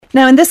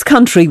Now, in this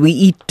country, we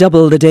eat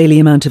double the daily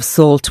amount of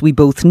salt we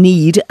both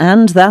need,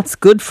 and that's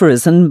good for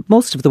us, and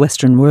most of the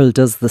Western world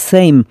does the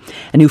same.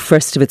 A new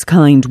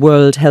first-of-its-kind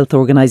World Health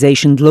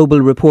Organization global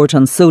report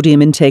on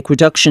sodium intake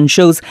reduction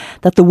shows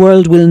that the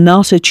world will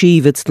not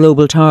achieve its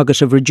global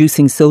target of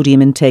reducing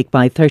sodium intake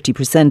by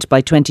 30% by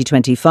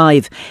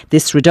 2025.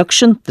 This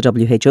reduction, the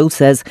WHO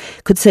says,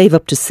 could save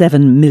up to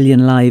 7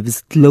 million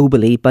lives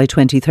globally by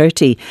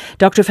 2030.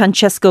 Dr.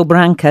 Francesco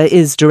Branca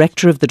is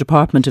Director of the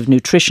Department of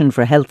Nutrition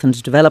for Health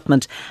and Development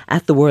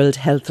at the World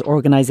Health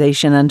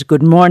Organization, and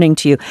good morning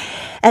to you.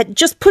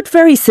 Just put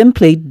very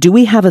simply, do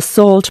we have a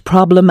salt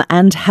problem,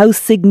 and how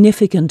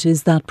significant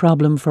is that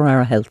problem for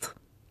our health?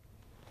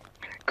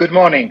 Good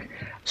morning.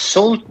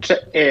 Salt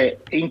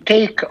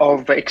intake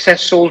of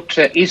excess salt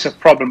is a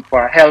problem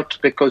for our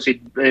health because it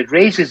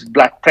raises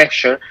blood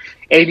pressure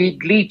and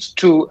it leads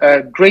to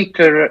a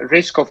greater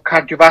risk of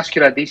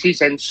cardiovascular disease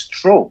and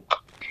stroke.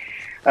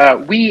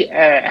 We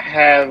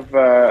have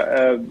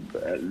a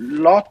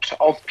lot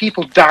of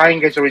people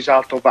dying as a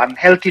result of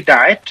unhealthy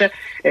diet.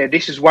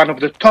 This is one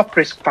of the top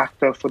risk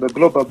factors for the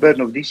global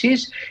burden of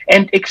disease.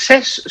 And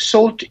excess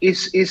salt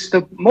is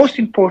the most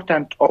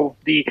important of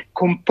the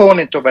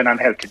component of an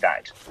unhealthy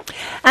diet.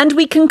 And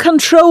we can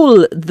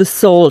control the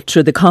salt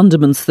or the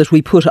condiments that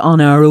we put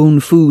on our own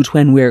food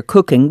when we're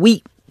cooking.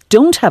 We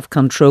don't have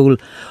control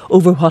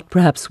over what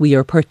perhaps we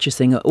are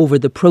purchasing, over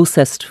the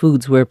processed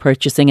foods we're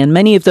purchasing, and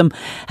many of them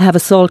have a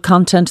salt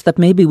content that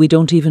maybe we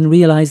don't even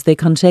realise they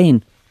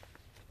contain.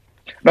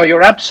 No,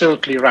 you're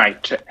absolutely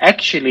right.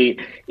 Actually,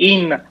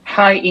 in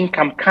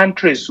high-income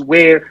countries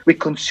where we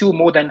consume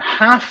more than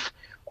half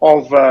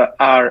of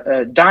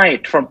our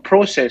diet from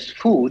processed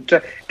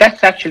food,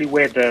 that's actually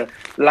where the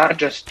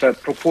largest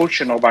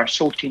proportion of our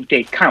salt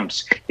intake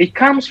comes. It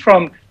comes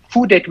from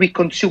food that we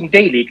consume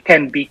daily. It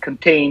can be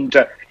contained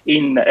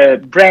in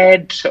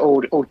bread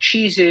or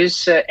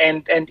cheeses,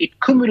 and it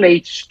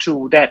accumulates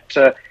to that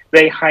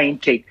very high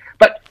intake.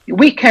 But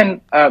we can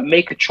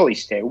make a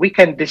choice there. We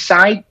can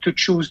decide to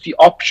choose the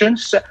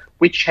options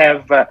which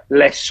have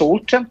less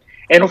salt.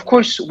 And of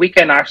course, we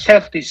can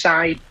ourselves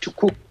decide to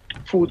cook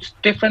foods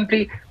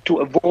differently to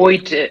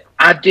avoid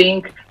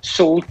adding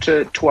salt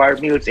to our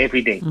meals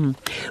every day.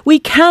 We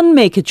can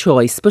make a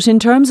choice, but in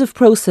terms of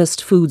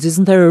processed foods,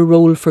 isn't there a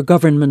role for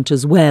government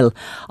as well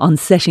on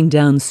setting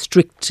down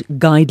strict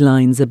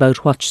guidelines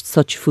about what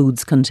such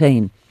foods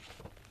contain?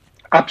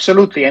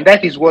 Absolutely, and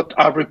that is what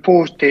our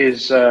report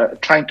is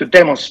trying to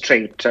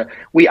demonstrate.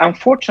 We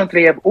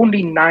unfortunately have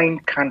only 9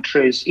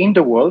 countries in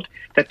the world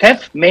that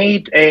have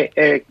made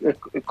a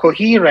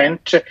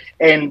coherent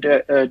and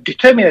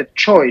determined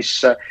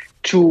choice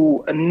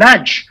to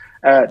nudge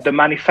the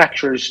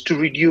manufacturers to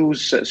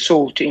reduce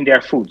salt in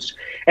their foods.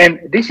 And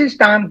this is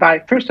done by,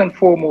 first and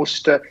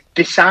foremost,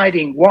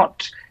 deciding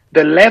what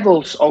the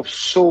levels of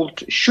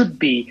salt should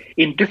be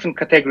in different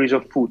categories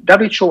of food.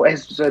 WHO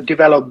has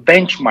developed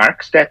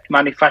benchmarks that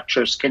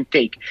manufacturers can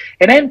take.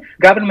 And then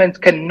governments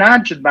can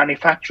nudge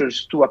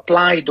manufacturers to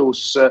apply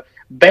those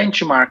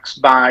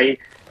benchmarks by,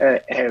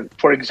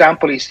 for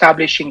example,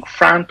 establishing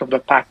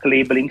front-of-the-pack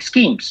labeling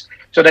schemes,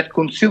 so that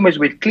consumers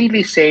will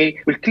clearly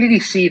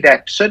see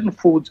that certain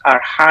foods are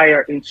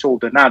higher in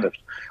salt than others.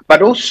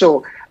 But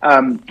also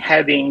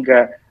having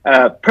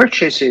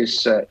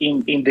purchases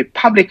in the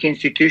public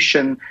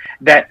institution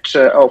that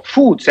of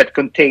foods that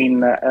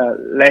contain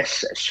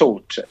less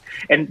salt,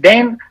 and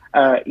then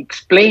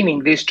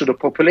explaining this to the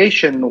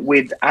population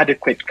with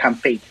adequate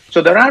campaigns.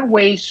 So there are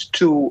ways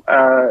to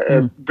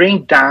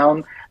bring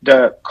down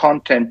the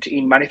content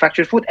in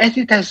manufactured food, as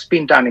it has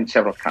been done in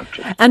several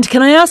countries. And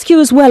can I ask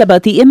you as well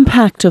about the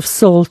impact of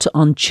salt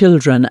on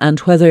children and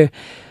whether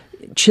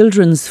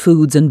children's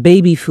foods and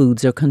baby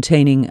foods are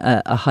containing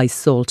a high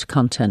salt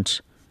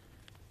content?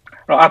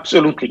 No,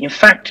 absolutely. In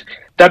fact,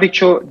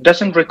 WHO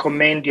doesn't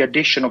recommend the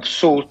addition of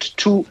salt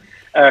to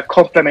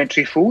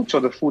complementary food,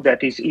 so the food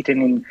that is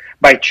eaten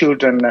by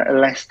children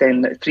less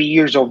than 3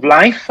 years of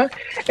life.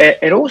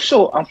 And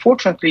also,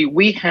 unfortunately,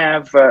 we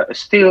have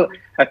still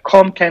a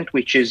content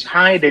which is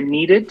higher than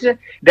needed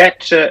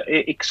that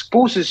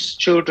exposes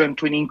children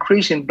to an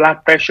increase in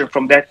blood pressure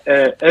from that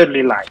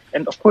early life.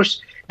 And of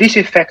course, these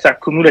effects are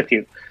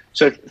cumulative.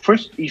 So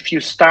first, if you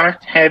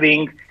start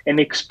having an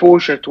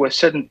exposure to a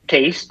certain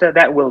taste,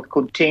 that will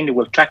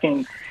track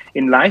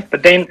in life,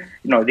 but then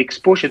the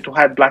exposure to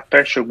high blood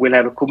pressure will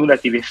have a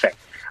cumulative effect.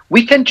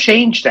 We can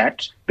change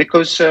that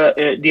because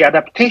the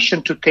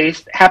adaptation to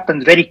taste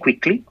happens very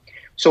quickly.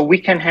 So we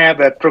can have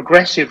a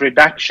progressive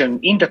reduction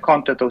in the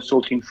content of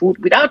salt in food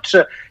without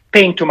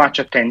paying too much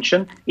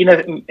attention in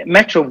a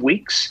matter of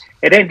weeks.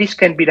 And then this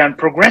can be done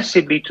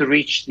progressively to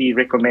reach the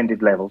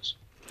recommended levels.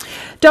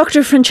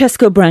 Dr.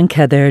 Francesco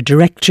Branca there,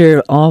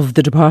 Director of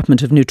the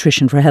Department of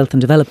Nutrition for Health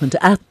and Development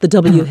at the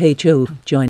WHO, joining